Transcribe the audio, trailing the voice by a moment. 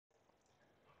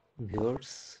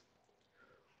Viewers,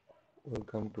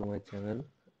 welcome to my channel.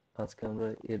 আজকে আমরা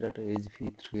ADATA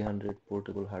HV300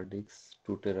 portable hard disk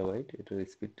 2 TB এটার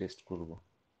speed test করব।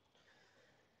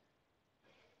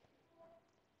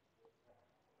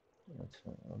 আচ্ছা,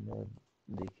 আমরা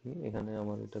দেখি এখানে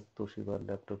আমার এটা তোশিবার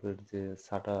ল্যাপটপের যে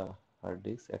SATA হার্ড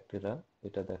ডিস্ক 1 TB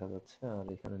এটা দেখা যাচ্ছে, আর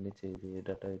এখানে নিচে যে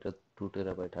ADATA এটা 2 TB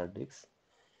হার্ড ডিস্ক।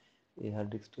 এই হার্ড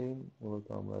ডিস্কটাই মূলত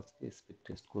আমরা আজকে স্পিড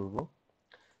টেস্ট করব।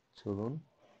 চলুন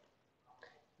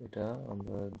এটা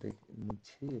আমরা দেখে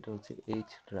নিচ্ছি। এটা হচ্ছে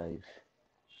এইচ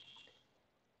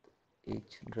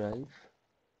ড্রাইভ।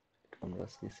 আমরা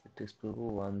স্পিড টেস্ট করবো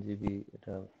 1 GB।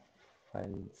 এটা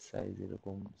ফাইল সাইজ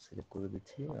এরকম সিলেক্ট করে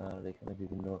দিচ্ছি, আর এখানে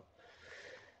বিভিন্ন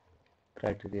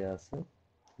ক্রাইটেরিয়া আছে,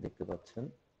 দেখতে পাচ্ছেন।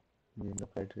 বিভিন্ন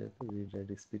ক্রাইটেরিয়াতে রিড রাইট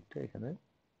স্পিডটা এখানে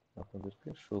আপনাদেরকে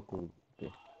শো করবে।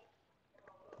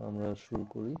 তো আমরা শুরু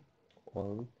করি,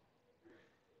 অল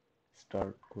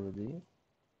স্টার্ট করে দিই।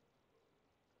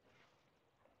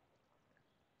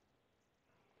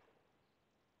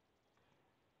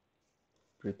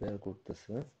 প্রিপেয়ার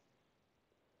করতেছে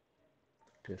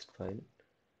টেস্ট ফাইল।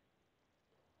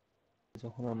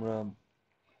 যখন আমরা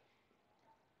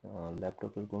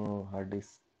ল্যাপটপের কোনো হার্ড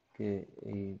ডিস্কে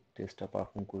এই টেস্টটা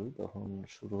পারফর্ম করি, তখন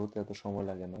শুরু হতে এত সময়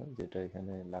লাগে না যেটা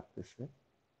এখানে লাগতেছে।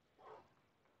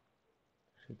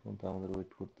 সে পর্যন্ত আমাদের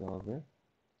ওয়েট করতে হবে।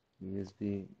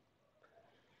 ইউএসবি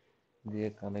দিয়ে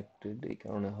কানেক্টেড, এই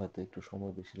কারণে হয়তো একটু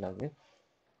সময় বেশি লাগে।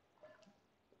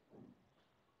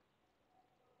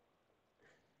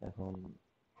 এখন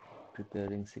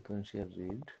প্রিপেয়ারিং সিকোয়েন্সিয়াল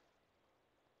রিড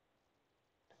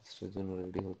টেস্টের জন্য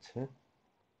রেডি হচ্ছে।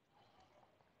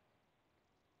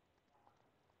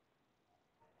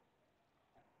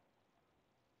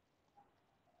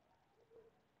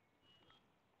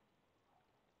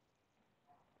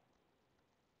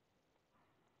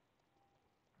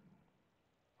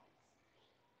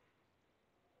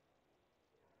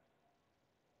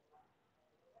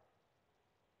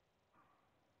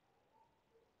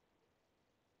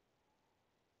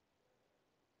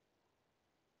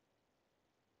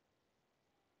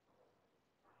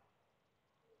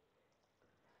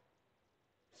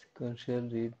 সিকোয়েন্সিয়াল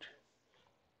রিড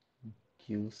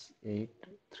কিউস 8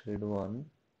 থ্রেড 1,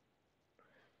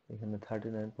 এখানে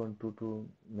 39.22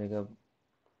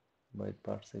 megabyte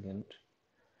per second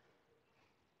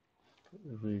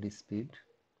read speed.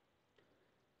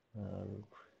 আর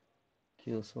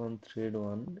কিউস 1 থ্রেড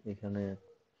 1 এখানে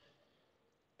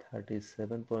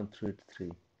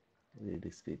 37.33 রিড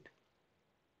স্পিড।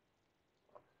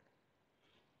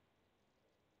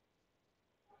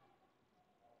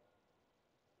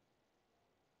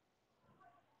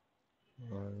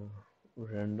 আর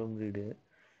র্যান্ডম রিডে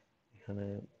এখানে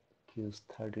cues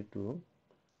 32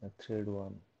 thread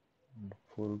 1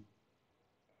 4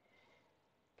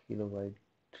 kilobyte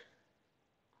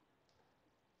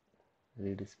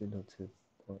read speed হচ্ছে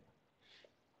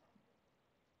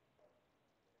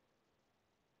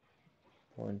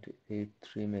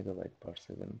 0.83 megabyte per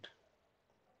second.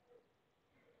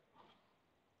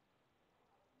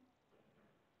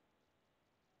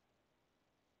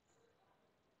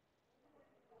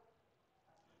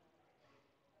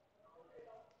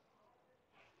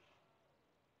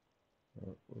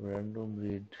 Random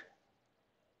read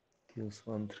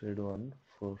Q1 thread 1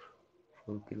 for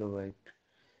 4 kilobyte,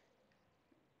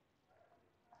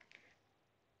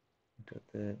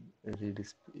 এটাতে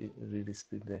read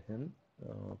speed দেখেন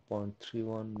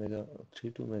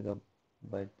 0.32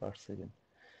 megabyte per second.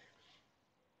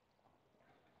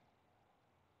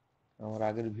 আমার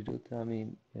আগের ভিডিওতে আমি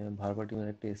ভার্বাটিমের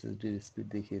একটা এসএসডির স্পিড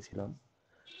দেখিয়েছিলাম।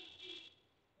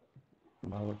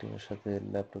 ভার্বাটিমের সাথে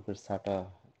ল্যাপটপের SATA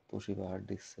তোশিবা হার্ড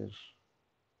ডিস্কের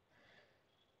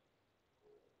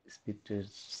স্পিড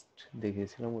টেস্ট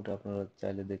দেখিয়েছিলাম, ওটা আপনারা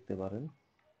চাইলে দেখতে পারেন।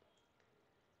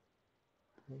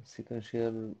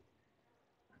 সিকোয়েন্সিয়াল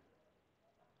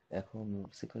এখন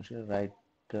সিকোয়েন্সিয়াল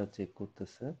রাইটটা চেক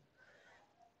করতেছে।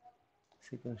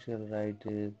 সিকোয়েন্সিয়াল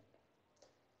রাইটে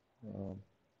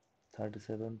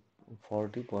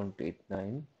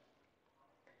 3740.89,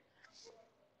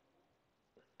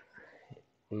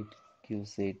 8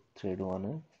 কিউস 8 থ্রেড 1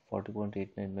 এ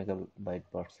 40.89 মেগাবাইট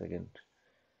পার সেকেন্ড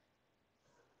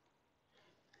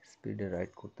স্পিডে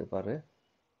রাইট করতে পারে।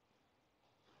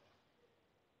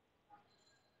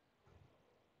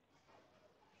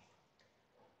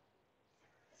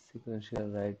 Sequential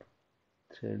right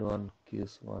thread 1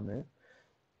 cues 1 A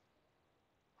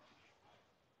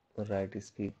right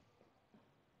speed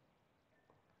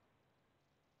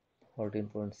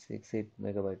 14.68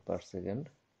 megabyte per second.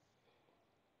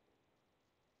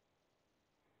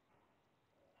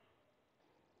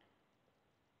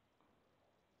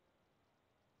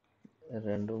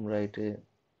 random write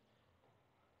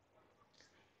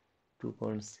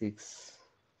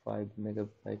 2.65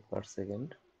 megabyte per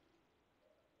second,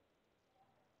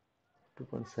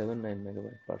 2.79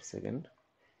 megabyte per second.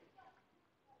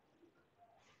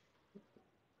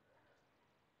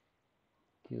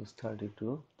 Queues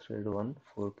 32, thread 1,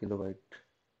 4 kilobyte.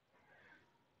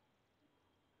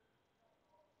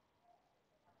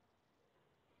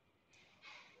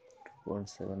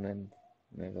 2.79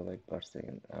 megabyte per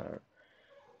second R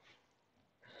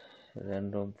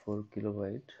random 4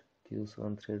 kilobyte queues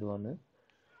on thread 1 A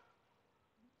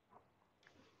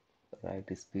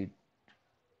write speed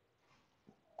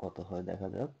কত হয় দেখা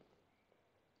যাক।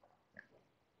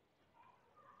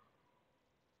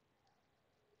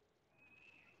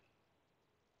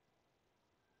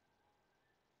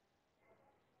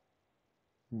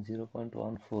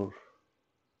 0.14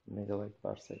 megabyte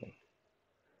per second।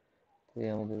 এই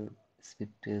আমাদের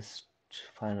speed test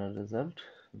final result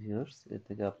viewers. এর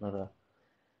থেকে আপনারা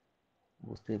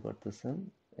বুঝতেই পারতেছেন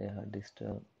এই হার্ড ডিস্কটা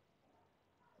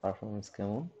পারফরমেন্স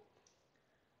কেমন।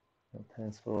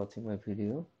 Thanks for watching my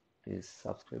video. Please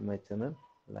subscribe my channel,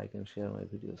 like and share my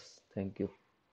videos. Thank you.